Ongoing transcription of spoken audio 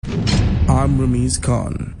I'm Ramiz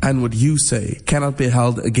Khan, and what you say cannot be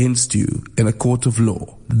held against you in a court of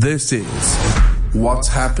law. This is What's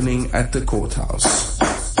Happening at the Courthouse.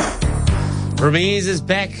 Ramiz is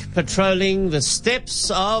back patrolling the steps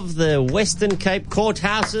of the Western Cape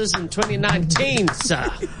courthouses in 2019, sir.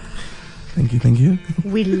 Thank you.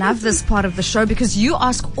 We love this part of the show because you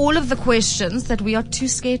ask all of the questions that we are too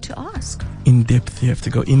scared to ask. In depth, you have to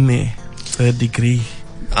go in there. Third degree.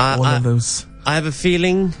 All of those. I have a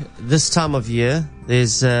feeling this time of year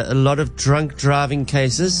there's a lot of drunk driving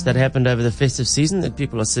cases that happened over the festive season that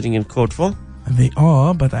people are sitting in court for. They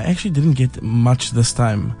are, but I actually didn't get much this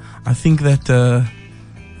time. I think that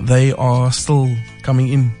they are still coming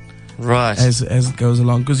in, right, as it goes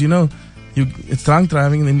along. Because it's drunk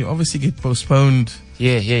driving, and then you obviously get postponed.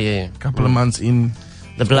 Yeah. A couple of months in.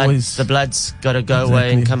 The blood's got to go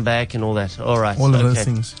away and come back and all that. All right, all of those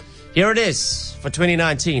things. Here it is for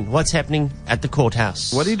 2019. What's happening at the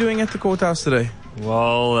courthouse? What are you doing at the courthouse today?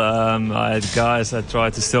 Well, I had guys that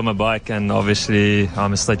tried to steal my bike, and obviously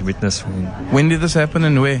I'm a state witness. When did this happen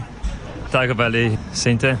and where? Tiger Valley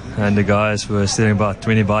Centre, and the guys were stealing about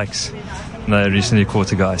 20 bikes. They recently caught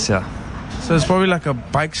the guys, yeah. So it's probably like a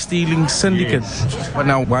bike stealing syndicate. Yes. But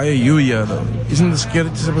now, why are you here though? Isn't the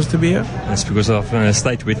security supposed to be here? It's because of a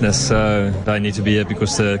state witness, so I need to be here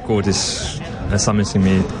because the court is summoning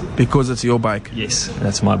me. Because it's your bike? Yes,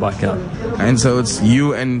 that's my bike, yeah. And so it's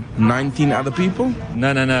you and 19 other people?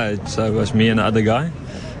 No. So it was me and the other guy.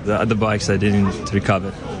 The other bikes they didn't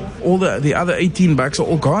recover. All the other 18 bikes are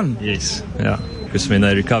all gone? Yes, yeah. Because when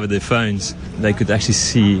they recovered their phones, they could actually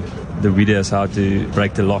see the videos how to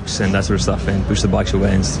break the locks and that sort of stuff and push the bikes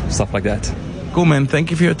away and stuff like that. Cool, man.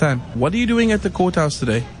 Thank you for your time. What are you doing at the courthouse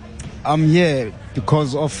today? I'm here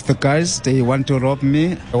because of the guys. They want to rob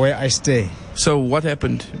me where I stay. So what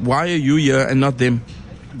happened? Why are you here and not them?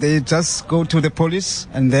 They just go to the police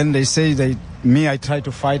and then they say I try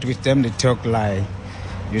to fight with them. They talk lie.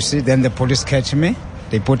 You see, then the police catch me.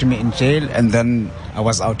 They put me in jail and then I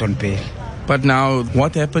was out on bail. But now,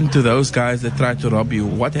 what happened to those guys that tried to rob you?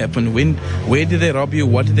 What happened? Where did they rob you?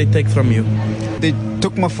 What did they take from you? They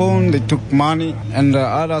took my phone, they took money and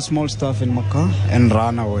other small stuff in my car and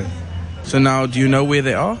ran away. So now, do you know where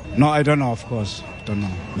they are? No, I don't know, of course. Don't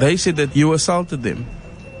know. They said that you assaulted them.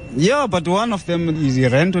 Yeah, but one of them, he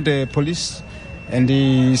ran to the police and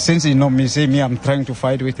since he know me, I'm trying to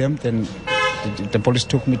fight with him, then the police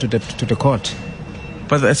took me to the court.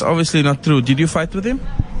 But that's obviously not true. Did you fight with him?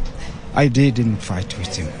 I didn't fight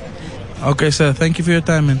with him. Okay, sir. Thank you for your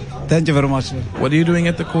time, man. Thank you very much, sir. What are you doing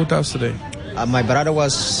at the courthouse today? My brother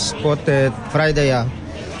was caught Friday, yeah.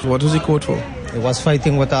 What was he caught for? He was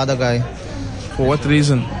fighting with the other guy. For what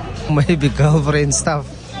reason? Maybe girlfriend stuff.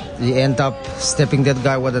 He ended up stepping that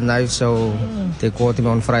guy with a knife, so they caught him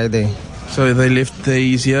on Friday. So they left.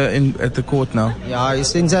 He's here at the court now. Yeah,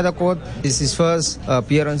 he's inside the court. It's his first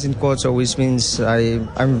appearance in court, so which means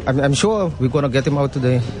I'm sure we're gonna get him out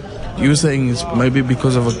today. You're saying it's maybe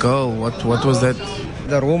because of a girl. What was that?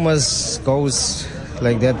 The rumors goes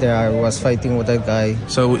like that. I was fighting with that guy.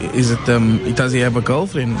 So is it? Does he have a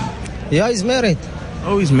girlfriend? Yeah, he's married.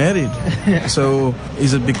 Oh, he's married. So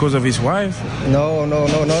is it because of his wife? No,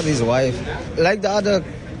 not his wife. Like the other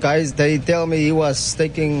guys, they tell me he was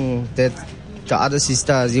taking the other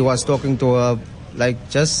sisters. He was talking to her, like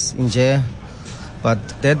just in jail. But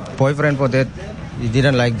that boyfriend for that, he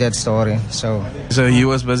didn't like that story. So he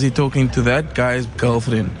was busy talking to that guy's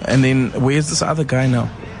girlfriend. And then where's this other guy now?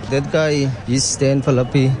 That guy, he's staying in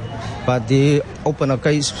Philippi, but they opened a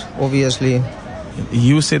case, obviously.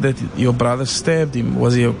 You said that your brother stabbed him.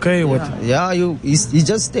 Was he okay? Yeah, he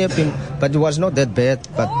just stabbed him, but it was not that bad.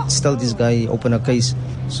 But still, this guy opened a case.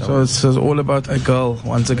 So it's all about a girl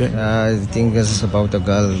once again. I think it's about a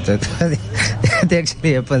girl that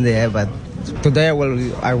actually happened there. But today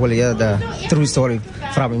I will hear the true story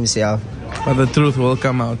from himself. But the truth will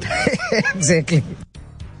come out. Exactly.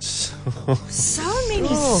 So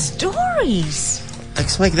many stories.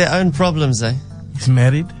 Let's make their own problems, eh? He's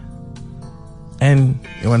married. And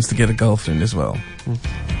he wants to get a girlfriend as well.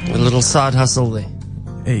 A little side hustle there.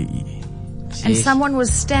 Hey. And someone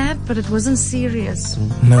was stabbed, but it wasn't serious.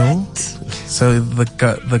 No. So the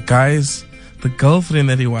girlfriend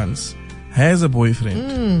that he wants has a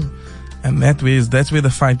boyfriend. And that's where the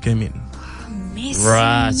fight came in. Messy.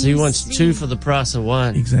 Right, so he wants two for the price of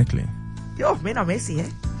one. Exactly. Yo, men are messy, eh?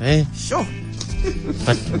 Eh? Sure.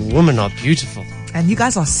 But women are beautiful. And you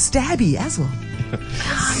guys are stabby as well.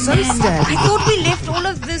 So stabby. I thought we left all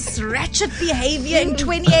of this ratchet behavior in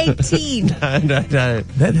 2018. No.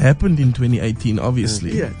 That happened in 2018,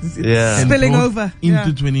 obviously. Yeah. Spilling over. Into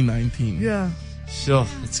 2019. Yeah. Sure,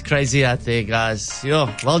 it's crazy out there, guys.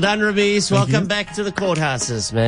 Sure. Well done, Ramiz. Welcome back to the courthouses, man.